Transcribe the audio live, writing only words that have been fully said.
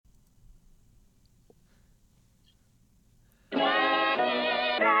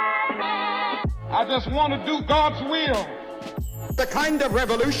just want to do God's will. The kind of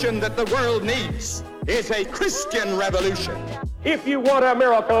revolution that the world needs is a Christian revolution. If you want a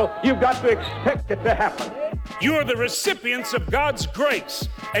miracle, you've got to expect it to happen. You are the recipients of God's grace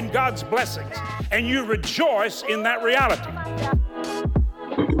and God's blessings, and you rejoice in that reality.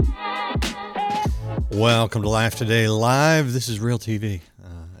 Welcome to Life Today Live. This is real TV.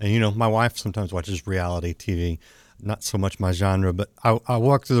 And you know, my wife sometimes watches reality TV. Not so much my genre, but I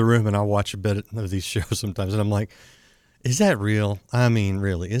walk through the room and I watch a bit of these shows sometimes, and I'm like, is that real? I mean,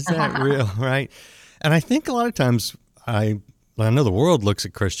 really, is that real, right? And I think a lot of times I know the world looks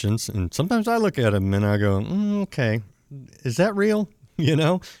at Christians, and sometimes I look at them and I go, okay, is that real? You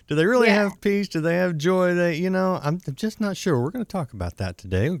know, do they really have peace? Do they have joy? I'm just not sure. We're going to talk about that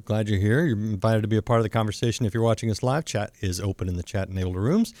today. We're glad you're here. You're invited to be a part of the conversation. If you're watching us live, chat is open in the chat-enabled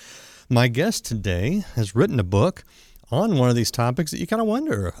rooms. My guest today has written a book on one of these topics that you kind of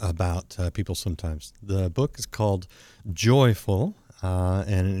wonder about people sometimes. The book is called JoyFull,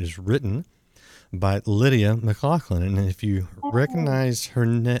 and it is written by Lydia McLaughlin. And if you recognize her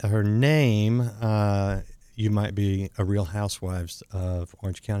name, you might be a Real Housewives of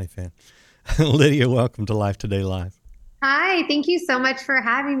Orange County fan. Lydia, welcome to Life Today Live. Hi, thank you so much for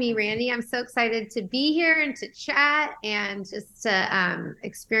having me, Randy. I'm so excited to be here and to chat and just to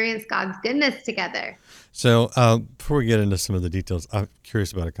experience God's goodness together. So before we get into some of the details, I'm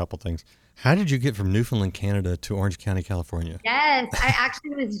curious about a couple things. How did you get from Newfoundland, Canada to Orange County, California? Yes, I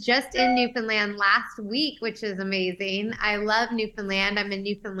actually was just in Newfoundland last week, which is amazing. I love Newfoundland. I'm a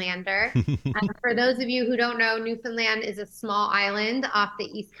Newfoundlander. For those of you who don't know, Newfoundland is a small island off the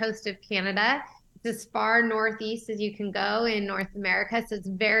east coast of Canada. It's as far northeast as you can go in North America, so it's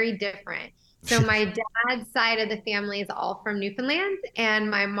very different. So my dad's side of the family is all from Newfoundland, and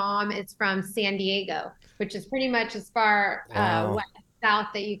my mom is from San Diego, which is pretty much as far west, south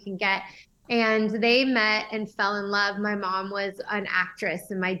that you can get. And they met and fell in love. My mom was an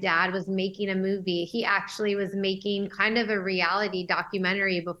actress and my dad was making a movie. He actually was making kind of a reality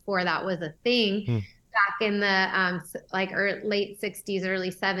documentary before that was a thing back in the late 60s, early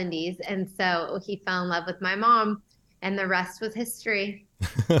 70s. And so he fell in love with my mom and the rest was history.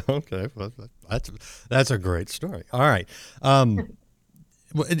 Okay. Well, that's a great story. All right.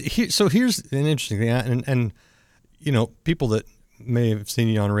 So here's an interesting thing. And you know, people that may have seen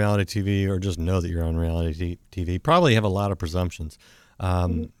you on reality TV or just know that you're on reality TV probably have a lot of presumptions.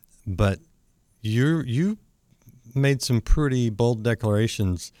 But you made some pretty bold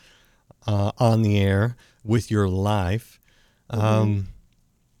declarations on the air with your life.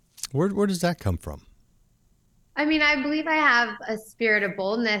 Where does that come from? I mean, I believe I have a spirit of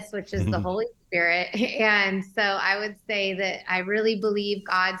boldness, which is the Holy Spirit. And so I would say that I really believe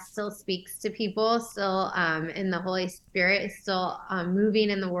God still speaks to people, still and the Holy Spirit is still moving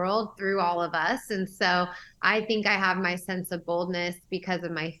in the world through all of us. And so I think I have my sense of boldness because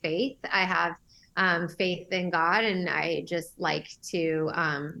of my faith. I have faith in God, and I just like to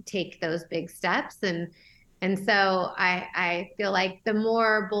take those big steps. And so I feel like the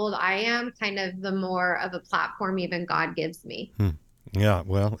more bold I am, kind of the more of a platform even God gives me. Yeah,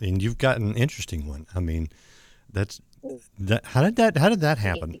 well, and you've got an interesting one. I mean, how did that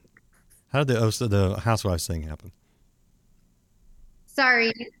happen? How did the Housewives thing happen?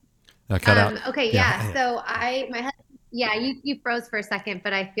 Sorry. Cut out. Okay, yeah. So my husband, you froze for a second,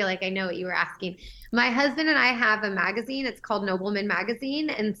 but I feel like I know what you were asking. My husband and I have a magazine. It's called Nobleman Magazine.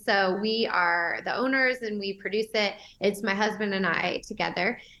 And so we are the owners and we produce it. It's my husband and I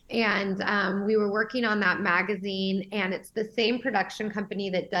together. And we were working on that magazine, and it's the same production company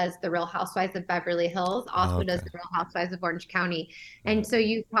that does The Real Housewives of Beverly Hills, also does The Real Housewives of Orange County. And so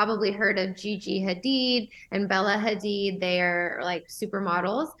you've probably heard of Gigi Hadid and Bella Hadid. They're like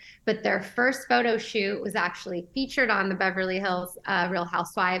supermodels, but their first photo shoot was actually featured on the Beverly Hills Real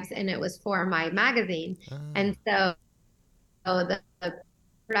Housewives, and it was for my magazine. And so the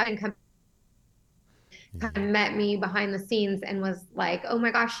production company kind of met me behind the scenes and was like, oh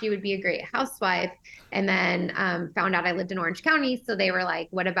my gosh, you would be a great housewife. And then found out I lived in Orange County. So they were like,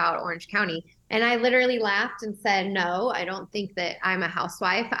 what about Orange County? And I literally laughed and said, no, I don't think that I'm a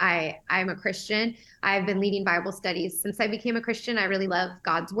housewife. I'm a Christian. I've been leading Bible studies since I became a Christian. I really love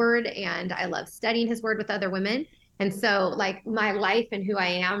God's word, and I love studying his word with other women. And so like my life and who I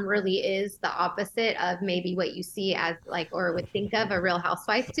am really is the opposite of maybe what you see as like, or would think of a Real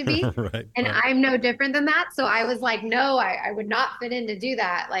Housewife to be. Right. I'm no different than that. So I was like, no, I would not fit in to do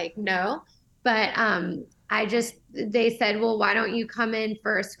that. Like, no. But they said, well, why don't you come in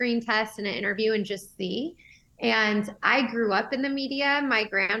for a screen test and an interview and just see? And I grew up in the media. My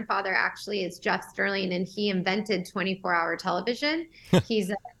grandfather actually is Jeff Sterling, and he invented 24-hour television.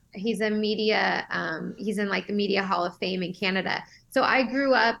 He's he's a media he's in like the Media Hall of Fame in Canada. So I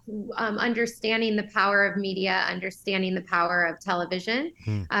grew up understanding the power of media, understanding the power of television.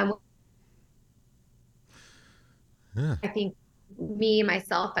 Yeah. I think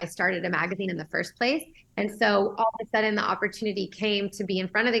myself, I started a magazine in the first place. And so all of a sudden the opportunity came to be in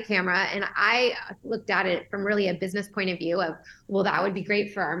front of the camera. And I looked at it from really a business point of view of, well, that would be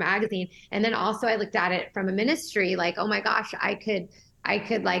great for our magazine. And then also I looked at it from a ministry, like, oh my gosh, I could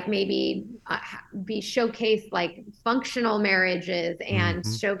like maybe be showcase like functional marriages and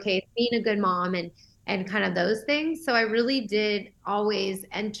showcase being a good mom and kind of those things. So I really did always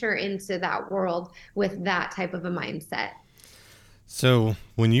enter into that world with that type of a mindset. So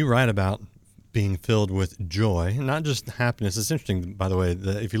when you write about being filled with joy, not just happiness, it's interesting, by the way,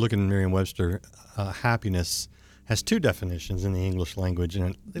 that if you look in Merriam-Webster, happiness has two definitions in the English language,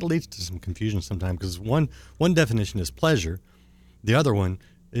 and it leads to some confusion sometimes because one definition is pleasure, the other one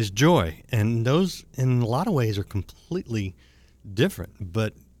is joy, and those in a lot of ways are completely different.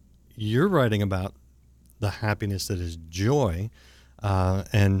 But you're writing about the happiness that is joy,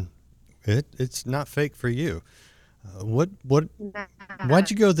 and it's not fake for you.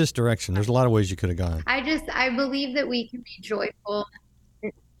 Why'd you go this direction? There's a lot of ways you could have gone. I believe that we can be joyful.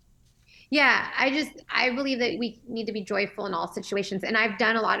 Yeah, I believe that we need to be joyful in all situations. And I've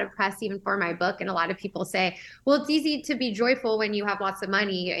done a lot of press even for my book, and a lot of people say, well, it's easy to be joyful when you have lots of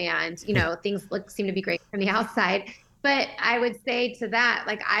money and, things seem to be great from the outside. But I would say to that,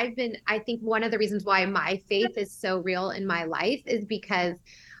 like I think one of the reasons why my faith is so real in my life is because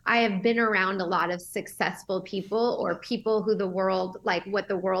I have been around a lot of successful people or people who like what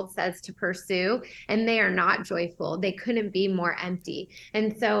the world says to pursue, and they are not joyful. They couldn't be more empty.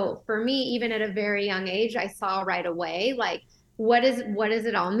 And so for me, even at a very young age, I saw right away, like, what does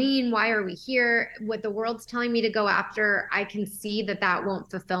it all mean? Why are we here? What the world's telling me to go after, I can see that won't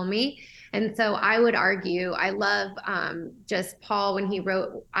fulfill me. And so I would argue, I love just Paul when he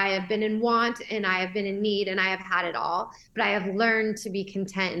wrote, I have been in want and I have been in need and I have had it all, but I have learned to be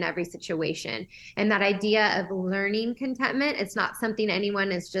content in every situation. And that idea of learning contentment, it's not something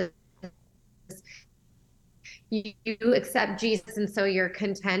anyone is just, you accept Jesus and so you're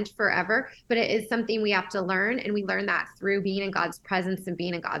content forever, but it is something we have to learn, and we learn that through being in God's presence and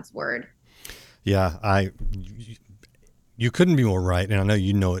being in God's word. Yeah, you couldn't be more right, and I know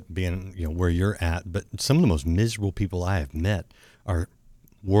you know it being where you're at, but some of the most miserable people I have met are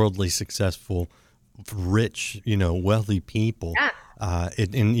worldly successful, rich, wealthy people. Yeah.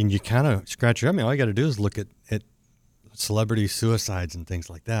 And you kind of scratch your head. I mean, all you got to do is look at celebrity suicides and things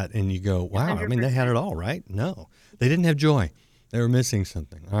like that, and you go, wow, 100%. I mean, they had it all, right? No, they didn't have joy. They were missing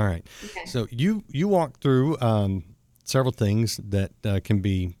something. All right. Okay. So you walk through several things that can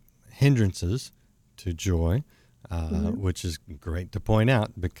be hindrances to joy, which is great to point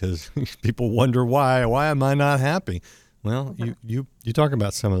out because people wonder why am I not happy? Well, you talk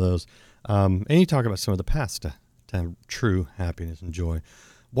about some of those, and you talk about some of the paths to have true happiness and joy.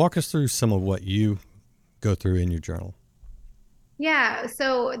 Walk us through some of what you go through in your journal. Yeah,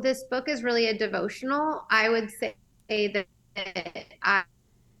 so this book is really a devotional. I would say that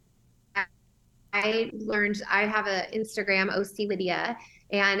I learned, I have an Instagram, OC Lydia,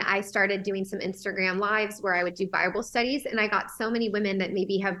 and I started doing some Instagram lives where I would do Bible studies. And I got so many women that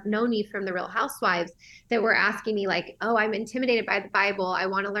maybe have known me from the Real Housewives that were asking me like, oh, I'm intimidated by the Bible. I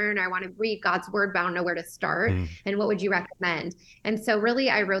want to learn. I want to read God's word, but I don't know where to start. And what would you recommend? And so really,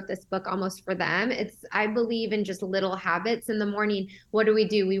 I wrote this book almost for them. I believe in just little habits. In the morning, what do?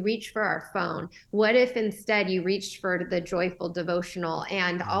 We reach for our phone. What if instead you reached for the JoyFull devotional?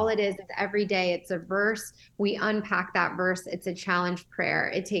 And all it is every day, it's a verse. We unpack that verse. It's a challenge prayer.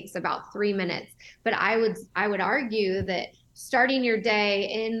 It takes about 3 minutes. But I would argue that starting your day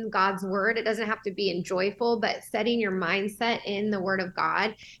in God's word, it doesn't have to be in joyful, but setting your mindset in the word of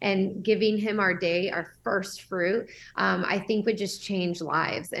God and giving him our day, our first fruit, I think would just change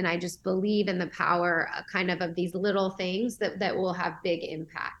lives. And I just believe in the power of these little things that will have big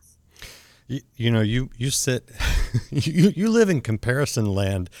impacts. You sit, you live in comparison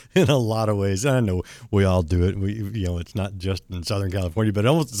land in a lot of ways. I know we all do it. It's not just in Southern California, but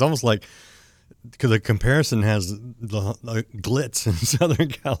it's almost like because the comparison has the glitz in Southern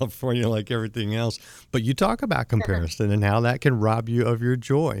California, like everything else. But you talk about comparison and how that can rob you of your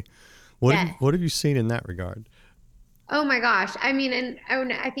joy. What have you seen in that regard? Oh my gosh. I mean, and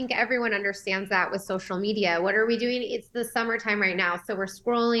I think everyone understands that with social media. What are we doing? It's the summertime right now. So we're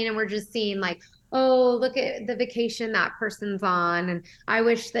scrolling and we're just seeing like, oh, look at the vacation that person's on. And I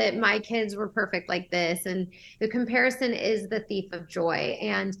wish that my kids were perfect like this. And the comparison is the thief of joy.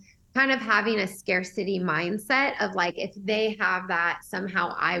 And kind of having a scarcity mindset of like, if they have that,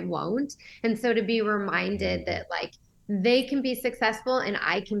 somehow I won't. And so to be reminded that like they can be successful and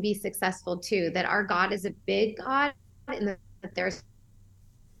I can be successful too, that our God is a big God and that there's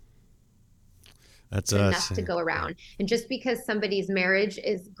That's enough us. to go around. And just because somebody's marriage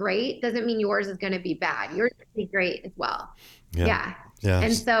is great doesn't mean yours is going to be bad. Yours is going to be great as well. Yeah. Yeah. Yeah.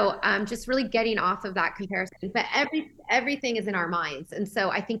 And so just really getting off of that comparison. But everything is in our minds. And so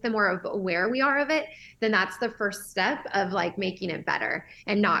I think the more aware we are of it, then that's the first step of like making it better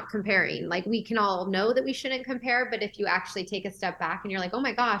and not comparing. Like we can all know that we shouldn't compare, but if you actually take a step back and you're like, oh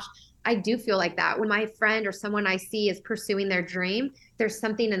my gosh, I do feel like that. When my friend or someone I see is pursuing their dream, there's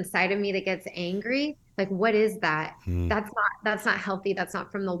something inside of me that gets angry. Like, what is that? That's not healthy. That's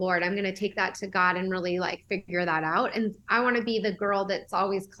not from the Lord. I'm going to take that to God and really like figure that out. And I want to be the girl that's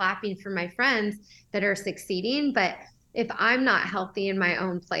always clapping for my friends that are succeeding. But if I'm not healthy in my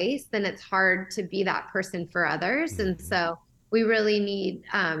own place, then it's hard to be that person for others. And so we really need,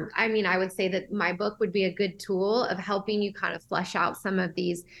 I mean, I would say that my book would be a good tool of helping you kind of flesh out some of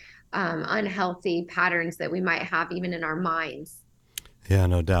these unhealthy patterns that we might have even in our minds. Yeah,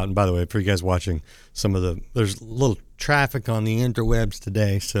 no doubt. And by the way, for you guys watching there's a little traffic on the interwebs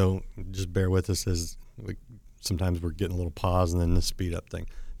today, so just bear with us as sometimes we're getting a little pause and then the speed up thing.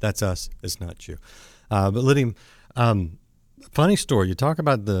 That's us. It's not you. But Lydia, funny story. You talk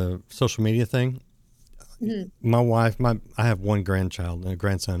about the social media thing. Mm-hmm. My wife, I have one grandchild, and a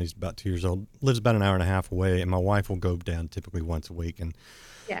grandson. He's about 2 years old, lives about an hour and a half away, and my wife will go down typically once a week. And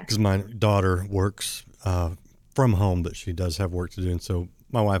because my daughter works from home, but she does have work to do, and so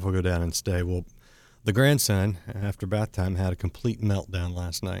my wife will go down and stay. Well, the grandson, after bath time, had a complete meltdown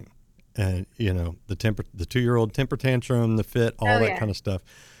last night, and the 2-year-old temper tantrum, the fit, all that kind of stuff,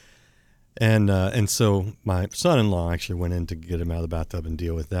 and so my son-in-law actually went in to get him out of the bathtub and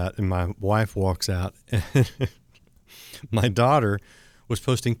deal with that, and my wife walks out, and my daughter was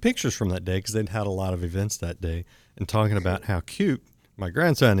posting pictures from that day because they'd had a lot of events that day, and talking about how cute my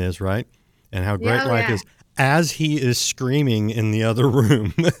grandson is, right, and how great life is, as he is screaming in the other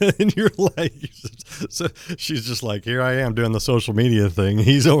room. And you're like, so she's just like, here I am doing the social media thing.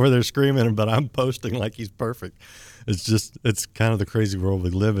 He's over there screaming, but I'm posting like he's perfect. It's kind of the crazy world we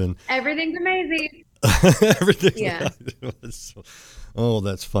live in. Everything's amazing. Everything. Yeah. Oh,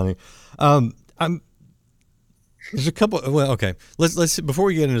 that's funny. There's a couple. Well, okay. Let's before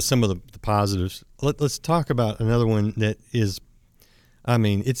we get into some of the positives, let's talk about another one that is, I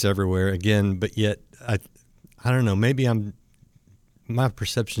mean, it's everywhere again, but yet I don't know, maybe my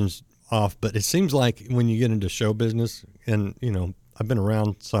perception's off, but it seems like when you get into show business, and I've been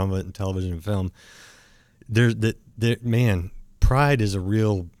around some of it in television and film, man, pride is a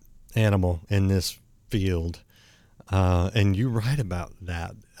real animal in this field, and you write about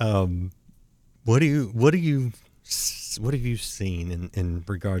that. What have you seen in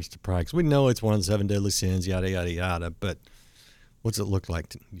regards to pride? Because we know it's one of the 7 deadly sins, yada yada yada, but what's it look like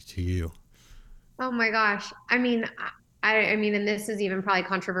to you? Oh my gosh. I mean, and this is even probably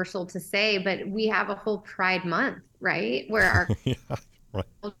controversial to say, but we have a whole Pride Month, right? Where our right.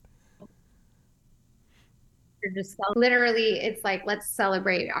 just literally, it's like, let's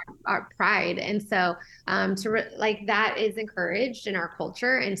celebrate our pride. And so that is encouraged in our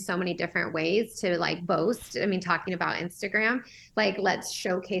culture in so many different ways to like boast. I mean, talking about Instagram, like let's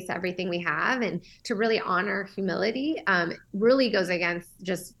showcase everything we have, and to really honor humility really goes against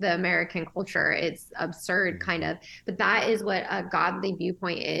just the American culture. It's absurd kind of, but that is what a godly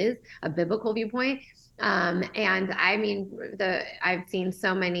viewpoint is, a biblical viewpoint. And I mean, I've seen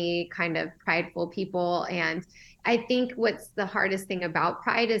so many kind of prideful people. And I think what's the hardest thing about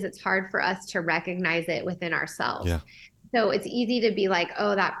pride is it's hard for us to recognize it within ourselves. Yeah. So it's easy to be like,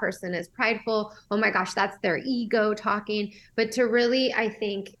 oh, that person is prideful. Oh my gosh, that's their ego talking. But to really, I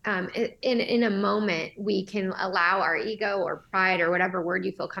think in a moment, we can allow our ego or pride or whatever word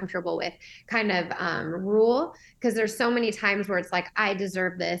you feel comfortable with kind of rule. Because there's so many times where it's like, I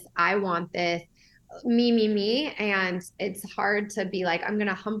deserve this. I want this. Me. And it's hard to be like, I'm going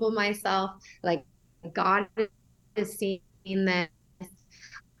to humble myself. Like God is seeing this.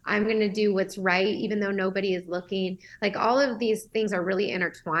 I'm going to do what's right, even though nobody is looking. Like all of these things are really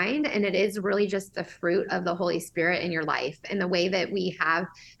intertwined, and it is really just the fruit of the Holy Spirit in your life, and the way that we have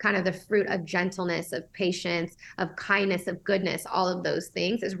kind of the fruit of gentleness, of patience, of kindness, of goodness. All of those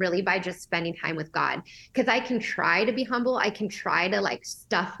things is really by just spending time with God. Because I can try to be humble. I can try to like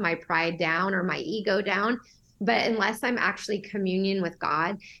stuff my pride down or my ego down. But unless I'm actually communion with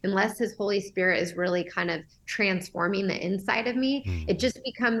God, unless his Holy Spirit is really kind of transforming the inside of me, it just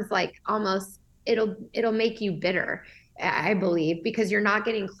becomes like almost, it'll make you bitter. I believe, because you're not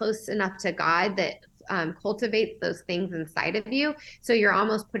getting close enough to God that cultivates those things inside of you. So you're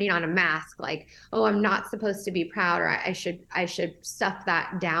almost putting on a mask, like, oh, I'm not supposed to be proud, or I should stuff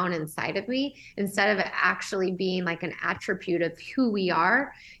that down inside of me, instead of it actually being like an attribute of who we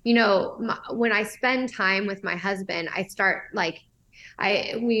are. When I spend time with my husband, I start like,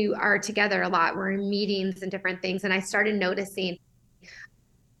 we are together a lot. We're in meetings and different things, and I started noticing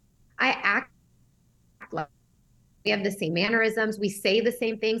I act like we have the same mannerisms. We say the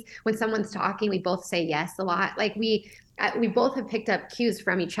same things. When someone's talking, we both say yes a lot. Like we both have picked up cues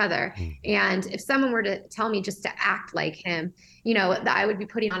from each other. And if someone were to tell me just to act like him, I would be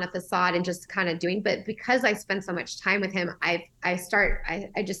putting on a facade and just kind of doing. But because I spend so much time with him, I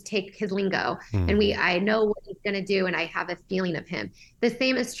just take his lingo, and I know what he's going to do, and I have a feeling of him. The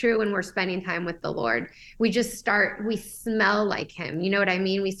same is true when we're spending time with the Lord. We smell like him. You know what I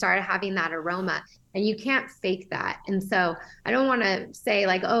mean? We start having that aroma. And you can't fake that. And so I don't want to say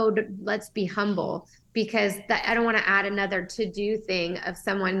like, oh, let's be humble, because I don't want to add another to-do thing of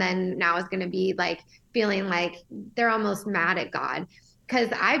someone then now is going to be like feeling like they're almost mad at God. Because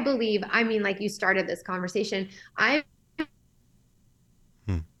I believe, like you started this conversation, I'm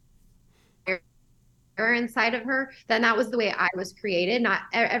inside of her, then that was the way I was created. Not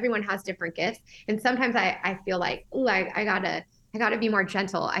everyone has different gifts. And sometimes I feel like, oh, I gotta be more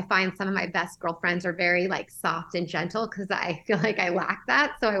gentle. I find some of my best girlfriends are very like soft and gentle, because I feel like I lack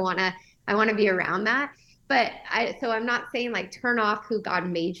that. So I wanna be around that. But I'm not saying like turn off who God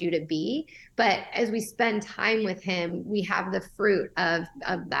made you to be, but as we spend time with him, we have the fruit of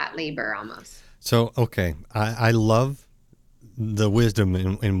that labor almost. So, okay, I love the wisdom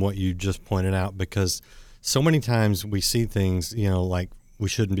in what you just pointed out, because so many times we see things, like we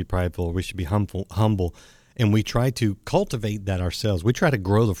shouldn't be prideful, we should be humble. And we try to cultivate that ourselves. We try to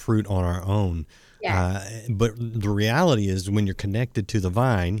grow the fruit on our own. Yes. But the reality is, when you're connected to the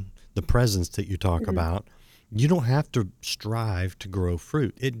vine, the presence that you talk about, you don't have to strive to grow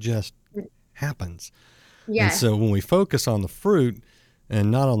fruit. It just happens. Yes. And so when we focus on the fruit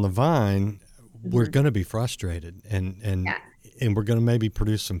and not on the vine, we're going to be frustrated. And we're going to maybe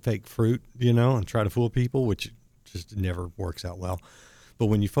produce some fake fruit, and try to fool people, which just never works out well. But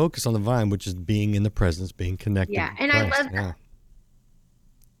when you focus on the vine, which is being in the presence, being connected. Yeah, and Christ, I love that.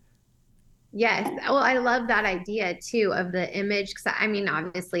 Yes. Well, I love that idea too of the image. Because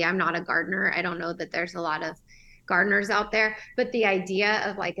obviously I'm not a gardener. I don't know that there's a lot of gardeners out there, but the idea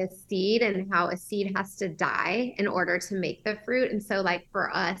of like a seed and how a seed has to die in order to make the fruit. And so like for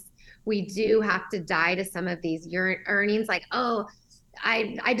us, we do have to die to some of these earnings, like, oh,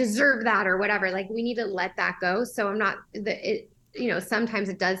 I deserve that or whatever. Like we need to let that go. So I'm not sometimes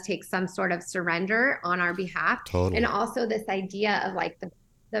it does take some sort of surrender on our behalf. Totally. And also this idea of like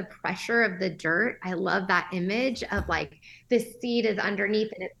the pressure of the dirt. I love that image of like this seed is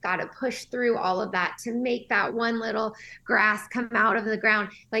underneath and it's got to push through all of that to make that one little grass come out of the ground.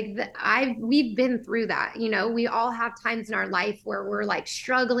 Like we've been through that. We all have times in our life where we're like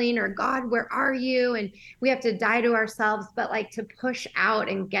struggling, or God, where are you? And we have to die to ourselves, but like to push out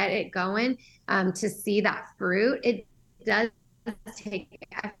and get it going, to see that fruit, it does take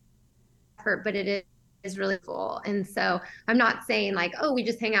effort, but it is really cool. And so I'm not saying like, oh, we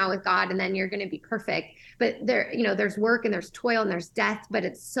just hang out with God and then you're going to be perfect, but there's work and there's toil and there's death, but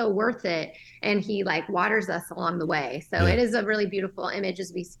it's so worth it. And he like waters us along the way. So It is a really beautiful image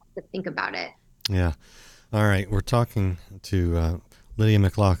as we think about it. Yeah. All right. We're talking to Lydia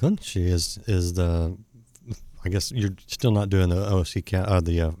McLaughlin. She is the, I guess you're still not doing the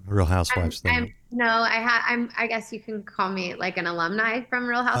the Real Housewives thing. No, I guess you can call me like an alumni from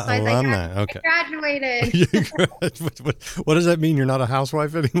Real Housewives. Okay. I graduated. What does that mean? You're not a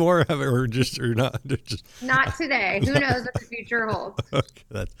housewife anymore, or you're not? Not today. Who knows what the future holds?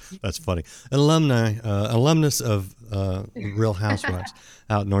 Okay, that's funny. Alumnus of Real Housewives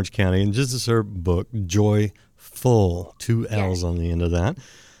out in Orange County, and this is her book, JoyFull, 2 L's on the end of that.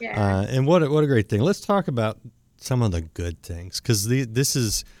 Yeah. And what a great thing. Let's talk about some of the good things, because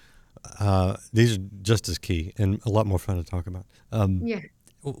these are just as key and a lot more fun to talk about. I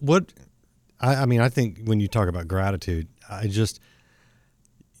think when you talk about gratitude,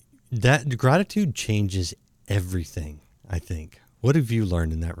 that gratitude changes everything, I think. What have you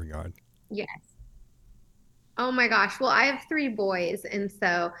learned in that regard? Yes. Oh my gosh. Well, I have 3 boys. And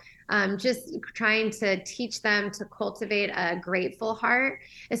so just trying to teach them to cultivate a grateful heart,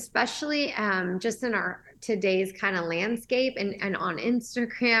 especially just in our today's kind of landscape and on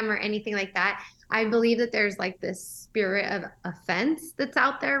Instagram or anything like that, I believe that there's like this spirit of offense that's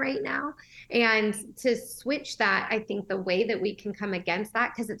out there right now. And to switch that, I think the way that we can come against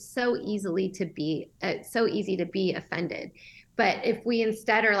that, because it's so easy to be offended. But if we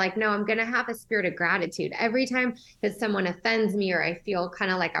instead are like, no, I'm going to have a spirit of gratitude every time that someone offends me, or I feel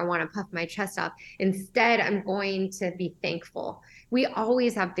kind of like I want to puff my chest off, instead, I'm going to be thankful. We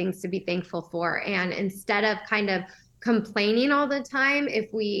always have things to be thankful for. And instead of kind of complaining all the time,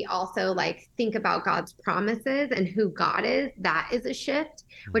 if we also like think about God's promises and who God is, that is a shift,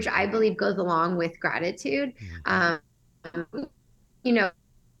 which I believe goes along with gratitude. You know,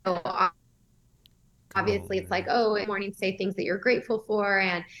 obviously it's like, oh, in the morning say things that you're grateful for.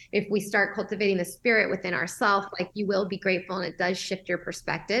 And if we start cultivating the spirit within ourselves, like you will be grateful, and it does shift your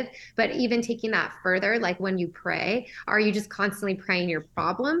perspective. But even taking that further, like when you pray, are you just constantly praying your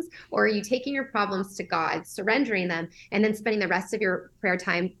problems, or are you taking your problems to God, surrendering them, and then spending the rest of your prayer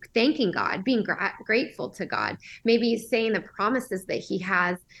time thanking God, being grateful to God, maybe saying the promises that he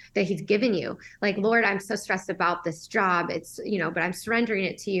has, that he's given you, like, Lord, I'm so stressed about this job, it's, but I'm surrendering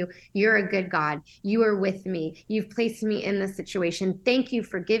it to you. You're a good God. You are with me. You've placed me in this situation. Thank you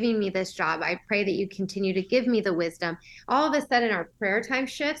for giving me this job. I pray that you continue to give me the wisdom. All of a sudden our prayer time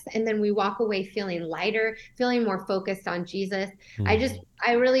shifts, and then we walk away feeling lighter, feeling more focused on Jesus.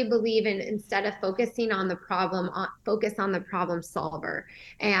 I really believe in, instead of focusing on the problem, focus on the problem solver.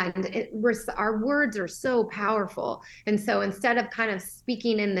 And our words are so powerful. And so instead of kind of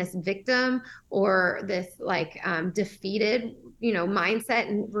speaking in this victim or this like defeated, mindset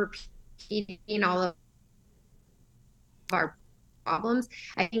and repeating all of our problems,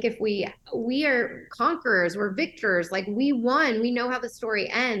 I think if we are conquerors, we're victors, like we won, we know how the story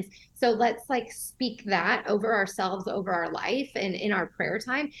ends. So let's like speak that over ourselves, over our life, and in our prayer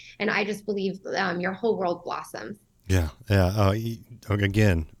time. And I just believe your whole world blossoms. Yeah.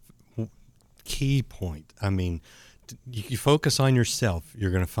 Again, key point. I mean, you focus on yourself,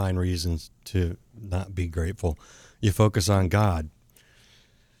 you're going to find reasons to not be grateful. You focus on God,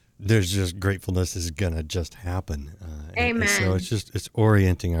 there's just gratefulness is going to just happen. Amen. And so it's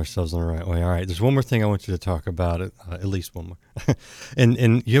orienting ourselves in the right way. All right. There's one more thing I want you to talk about, at least one more.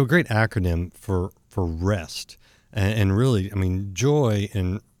 and you have a great acronym for rest. And really, I mean, joy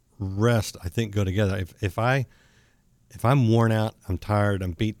and rest, I think, go together. If I'm worn out, I'm tired,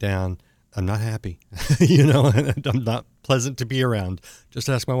 I'm beat down, I'm not happy, and I'm not pleasant to be around. Just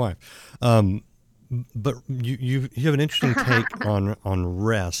ask my wife. But you have an interesting take on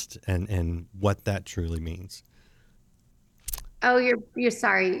rest and what that truly means. Oh, you're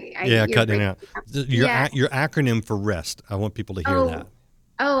sorry. You're cutting out. Your acronym for rest. I want people to hear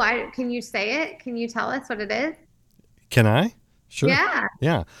that. Can you say it? Can you tell us what it is? Can I? Sure.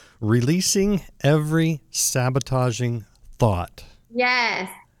 Yeah. Releasing every sabotaging thought. Yes.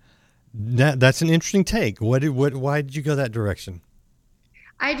 That's an interesting take. Why did you go that direction?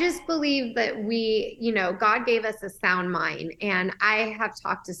 I just believe that God gave us a sound mind. And I have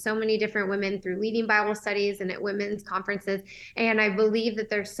talked to so many different women through leading Bible studies and at women's conferences. And I believe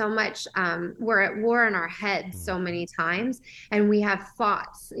that there's so much, we're at war in our heads so many times. And we have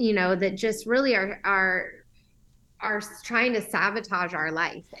thoughts, that just really are trying to sabotage our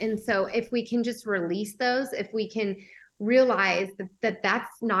life. And so if we can just release those, if we can realize that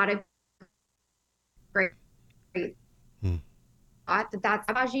that's not a great thought, that's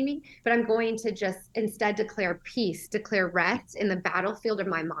sabotaging me, but I'm going to just instead declare peace, declare rest in the battlefield of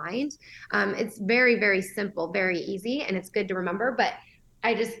my mind. It's very, very simple, very easy, and it's good to remember, but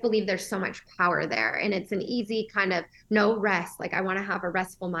I just believe there's so much power there, and it's an easy kind of rest. Like, I want to have a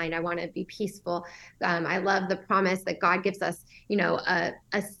restful mind. I want to be peaceful. I love the promise that God gives us,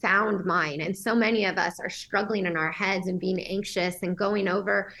 a sound mind. And so many of us are struggling in our heads and being anxious and going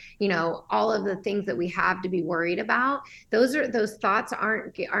over, all of the things that we have to be worried about. Those thoughts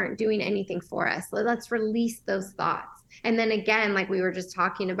aren't doing anything for us. Let's release those thoughts. And then again, like we were just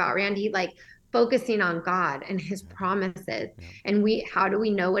talking about, Randy, like focusing on God and his promises. And how do we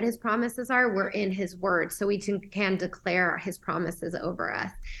know what his promises are? We're in his word. So we can declare his promises over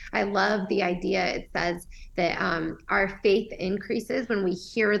us. I love the idea. It says that our faith increases when we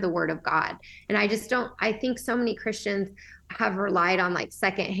hear the word of God. And I think so many Christians have relied on like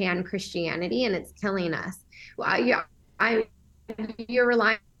secondhand Christianity, and it's killing us. You're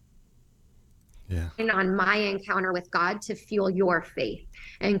relying on my encounter with God to fuel your faith.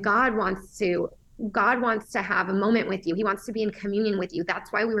 And God wants to have a moment with you. He wants to be in communion with you.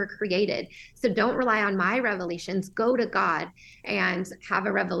 That's why we were created. So don't rely on my revelations. Go to God and have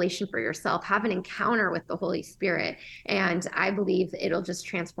a revelation for yourself. Have an encounter with the Holy Spirit. And I believe it'll just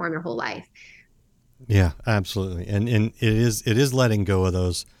transform your whole life. Yeah, absolutely. And it is letting go of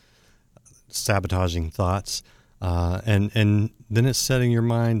those sabotaging thoughts. And then it's setting your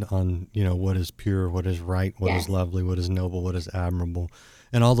mind on, what is pure, what is right, what is lovely, what is noble, what is admirable.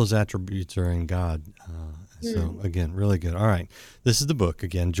 And all those attributes are in God. So, again, really good. All right. This is the book,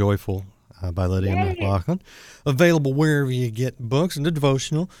 again, JoyFull by Lydia and McLaughlin. Available wherever you get books and the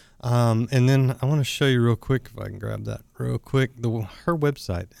devotional. And then I want to show you real quick, if I can grab that real quick, her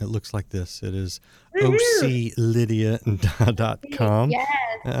website. It looks like this. It is oclydia.com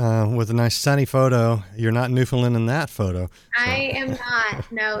with a nice sunny photo. You're not in Newfoundland in that photo. So. I am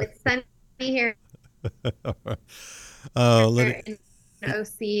not. No, it's sunny here. Lydia. In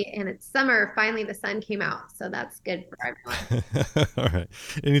OC, and it's summer. Finally, the sun came out, so that's good for everyone. All right.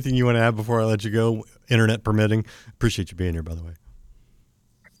 Anything you want to add before I let you go, internet permitting? Appreciate you being here, by the way.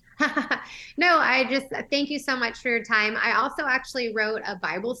 No, I just thank you so much for your time. I also actually wrote a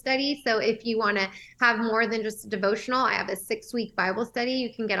Bible study. So if you want to have more than just a devotional, I have a 6-week Bible study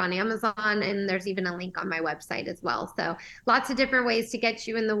you can get on Amazon. And there's even a link on my website as well. So lots of different ways to get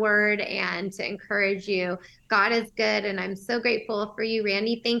you in the Word and to encourage you. God is good. And I'm so grateful for you,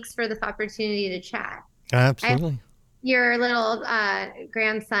 Randy. Thanks for this opportunity to chat. Absolutely. Your little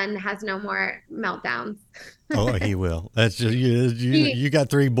grandson has no more meltdowns. Oh, he will. That's just you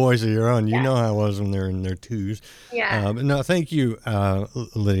got 3 boys of your own. You know how it was when they're in their 2s. Yeah. No, thank you,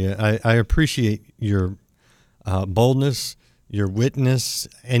 Lydia. I appreciate your boldness, your witness,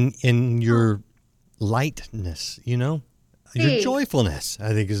 and your lightness. Your joyfulness,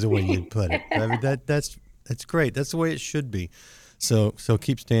 I think, is the way you'd put it. I mean, that's great. That's the way it should be. So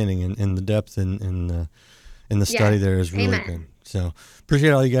keep standing in the depth and in the study there is really good. So appreciate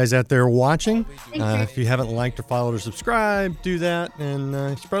all you guys out there watching. If you haven't liked or followed or subscribed, do that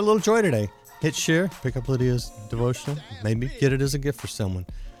and spread a little joy today. Hit share, pick up Lydia's devotional, maybe get it as a gift for someone.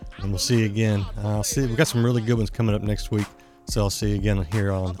 And we'll see you again. We've got some really good ones coming up next week. So I'll see you again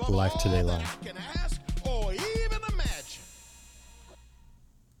here on Life Today Live.